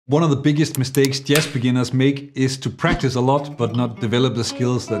One of the biggest mistakes jazz beginners make is to practice a lot but not develop the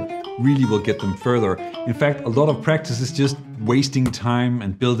skills that really will get them further. In fact, a lot of practice is just wasting time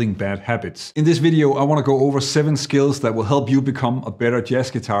and building bad habits. In this video, I want to go over 7 skills that will help you become a better jazz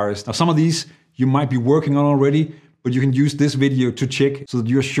guitarist. Now, some of these you might be working on already, but you can use this video to check so that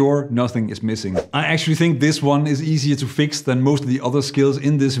you're sure nothing is missing. I actually think this one is easier to fix than most of the other skills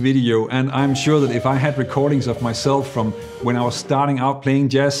in this video, and I'm sure that if I had recordings of myself from when I was starting out playing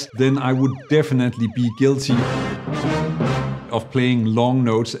jazz, then I would definitely be guilty of playing long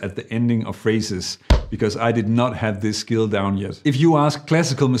notes at the ending of phrases, because I did not have this skill down yet. If you ask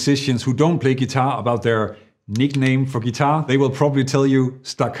classical musicians who don't play guitar about their nickname for guitar, they will probably tell you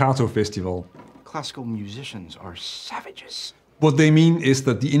Staccato Festival. Classical musicians are savages. What they mean is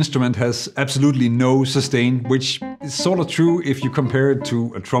that the instrument has absolutely no sustain, which is sort of true if you compare it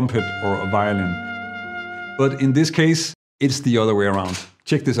to a trumpet or a violin. But in this case, it's the other way around.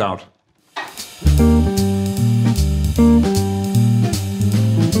 Check this out.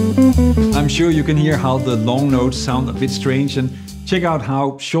 I'm sure you can hear how the long notes sound a bit strange, and check out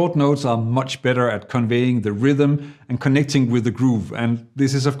how short notes are much better at conveying the rhythm and connecting with the groove. And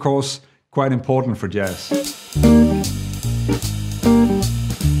this is, of course, quite important for jazz.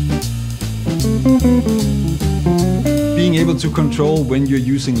 Being able to control when you're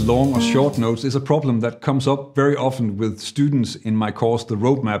using long or short notes is a problem that comes up very often with students in my course, The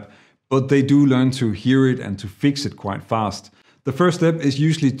Roadmap, but they do learn to hear it and to fix it quite fast. The first step is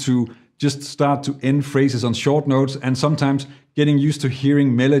usually to just start to end phrases on short notes, and sometimes getting used to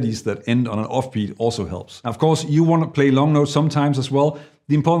hearing melodies that end on an offbeat also helps. Now, of course, you want to play long notes sometimes as well.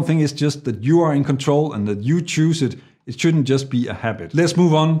 The important thing is just that you are in control and that you choose it. It shouldn't just be a habit. Let's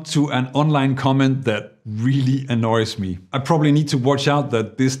move on to an online comment that really annoys me. I probably need to watch out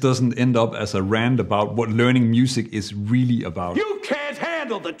that this doesn't end up as a rant about what learning music is really about. You can't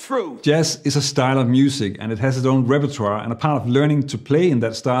handle the truth! Jazz is a style of music and it has its own repertoire, and a part of learning to play in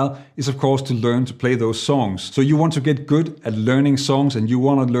that style is of course to learn to play those songs. So you want to get good at learning songs and you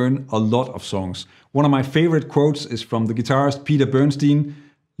want to learn a lot of songs. One of my favorite quotes is from the guitarist Peter Bernstein: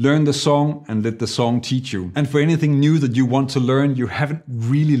 "Learn the song and let the song teach you." And for anything new that you want to learn, you haven't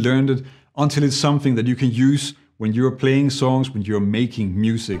really learned it until it's something that you can use when you're playing songs, when you're making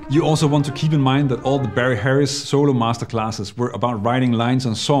music. You also want to keep in mind that all the Barry Harris solo masterclasses were about writing lines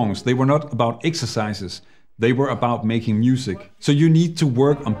on songs. They were not about exercises. They were about making music. So you need to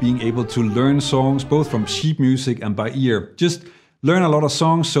work on being able to learn songs both from sheet music and by ear. Just learn a lot of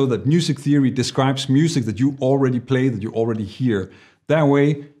songs so that music theory describes music that you already play, that you already hear. That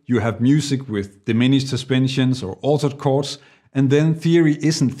way, you have music with diminished suspensions or altered chords, and then theory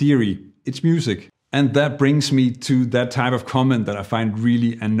isn't theory, it's music. And that brings me to that type of comment that I find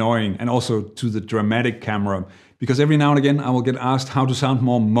really annoying, and also to the dramatic camera. Because every now and again I will get asked how to sound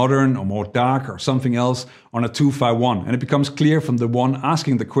more modern or more dark or something else on a 2-5-1. And it becomes clear from the one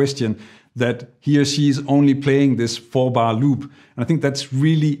asking the question that he or she is only playing this 4-bar loop. And I think that's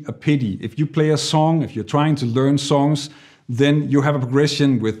really a pity. If you play a song, if you're trying to learn songs, then you have a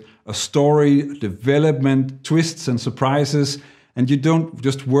progression with a story, development, twists and surprises, and you don't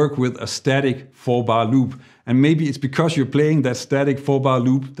just work with a static 4-bar loop. And maybe it's because you're playing that static 4-bar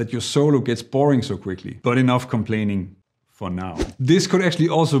loop that your solo gets boring so quickly. But enough complaining for now. This could actually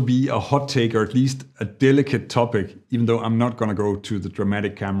also be a hot take, or at least a delicate topic, even though I'm not gonna go to the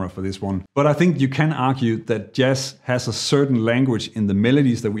dramatic camera for this one. But I think you can argue that jazz has a certain language in the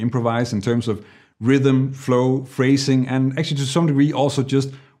melodies that we improvise in terms of rhythm, flow, phrasing, and actually to some degree also just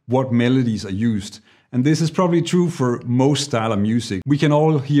what melodies are used. And this is probably true for most style of music. We can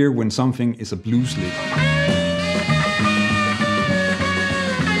all hear when something is a blues lick.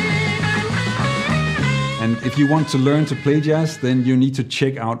 And if you want to learn to play jazz, then you need to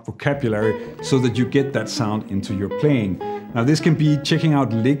check out vocabulary so that you get that sound into your playing. Now this can be checking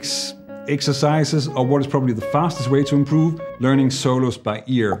out licks, exercises, or what is probably the fastest way to improve, learning solos by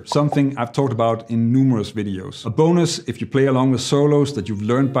ear, something I've talked about in numerous videos. A bonus if you play along with solos that you've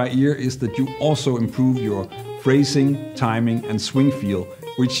learned by ear is that you also improve your phrasing, timing and swing feel,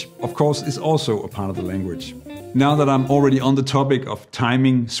 which of course is also a part of the language. Now that I'm already on the topic of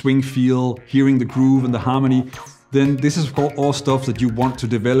timing, swing feel, hearing the groove and the harmony, then this is of course all stuff that you want to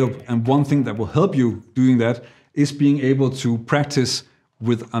develop, and one thing that will help you doing that is being able to practice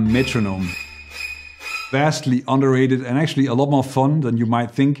with a metronome. Vastly underrated and actually a lot more fun than you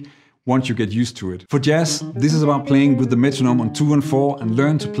might think once you get used to it. For jazz, this is about playing with the metronome on 2 and 4 and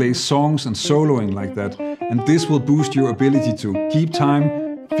learn to play songs and soloing like that. And this will boost your ability to keep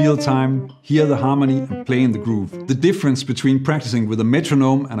time, feel time, hear the harmony and play in the groove. The difference between practicing with a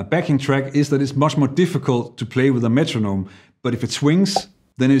metronome and a backing track is that it's much more difficult to play with a metronome, but if it swings,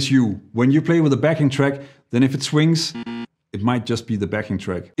 then it's you. When you play with a backing track, then if it swings, it might just be the backing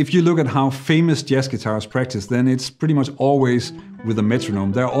track. If you look at how famous jazz guitarists practice, then it's pretty much always with a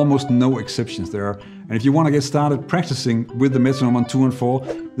metronome. There are almost no exceptions there. And if you want to get started practicing with the metronome on 2 and 4,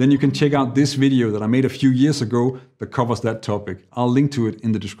 then you can check out this video that I made a few years ago that covers that topic. I'll link to it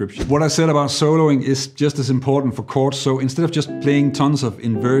in the description. What I said about soloing is just as important for chords. So instead of just playing tons of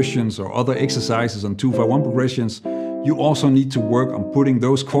inversions or other exercises on 2-5-1 progressions, you also need to work on putting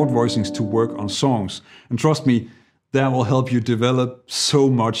those chord voicings to work on songs. And trust me, that will help you develop so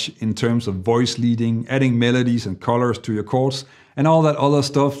much in terms of voice leading, adding melodies and colors to your chords, and all that other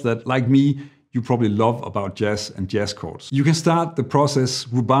stuff that, like me, you probably love about jazz and jazz chords. You can start the process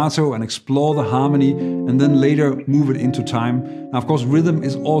rubato and explore the harmony, and then later move it into time. Now, of course, rhythm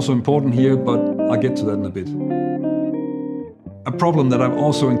is also important here, but I'll get to that in a bit. A problem that I've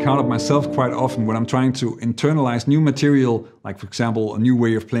also encountered myself quite often when I'm trying to internalize new material, like for example, a new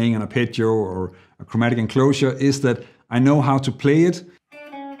way of playing an arpeggio or a chromatic enclosure, is that I know how to play it,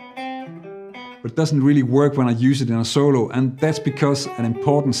 but it doesn't really work when I use it in a solo. And that's because an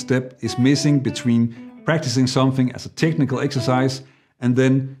important step is missing between practicing something as a technical exercise and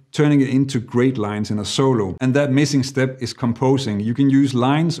then turning it into great lines in a solo. And that missing step is composing. You can use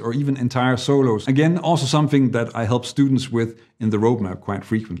lines or even entire solos. Again, also something that I help students with in the roadmap quite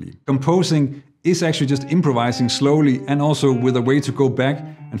frequently. Composing is actually just improvising slowly and also with a way to go back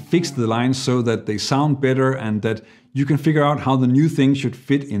and fix the lines so that they sound better and that you can figure out how the new thing should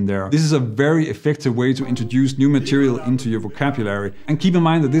fit in there. This is a very effective way to introduce new material into your vocabulary. And keep in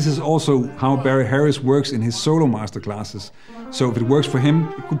mind that this is also how Barry Harris works in his solo masterclasses. So if it works for him,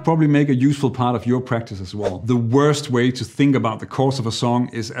 it could probably make a useful part of your practice as well. The worst way to think about the chords of a song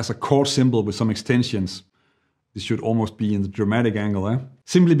is as a chord symbol with some extensions. This should almost be in the dramatic angle, eh?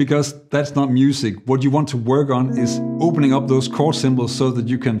 Simply because that's not music. What you want to work on is opening up those chord symbols so that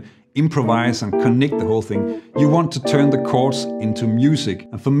you can improvise and connect the whole thing. You want to turn the chords into music.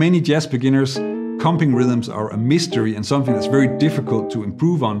 And for many jazz beginners, comping rhythms are a mystery and something that's very difficult to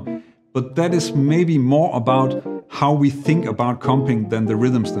improve on. But that is maybe more about how we think about comping than the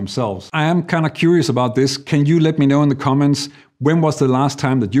rhythms themselves. I am kind of curious about this. Can you let me know in the comments, when was the last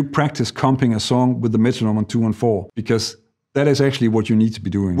time that you practiced comping a song with the metronome on 2 and 4? Because that is actually what you need to be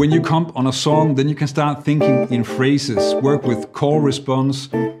doing. When you comp on a song, then you can start thinking in phrases, work with call response,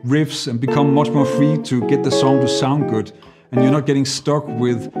 riffs, and become much more free to get the song to sound good. And you're not getting stuck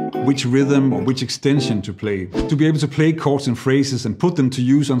with which rhythm or which extension to play. To be able to play chords and phrases and put them to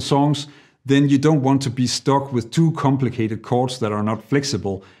use on songs, then you don't want to be stuck with too complicated chords that are not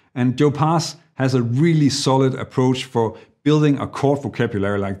flexible. And Joe Pass has a really solid approach for building a chord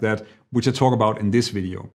vocabulary like that, which I talk about in this video.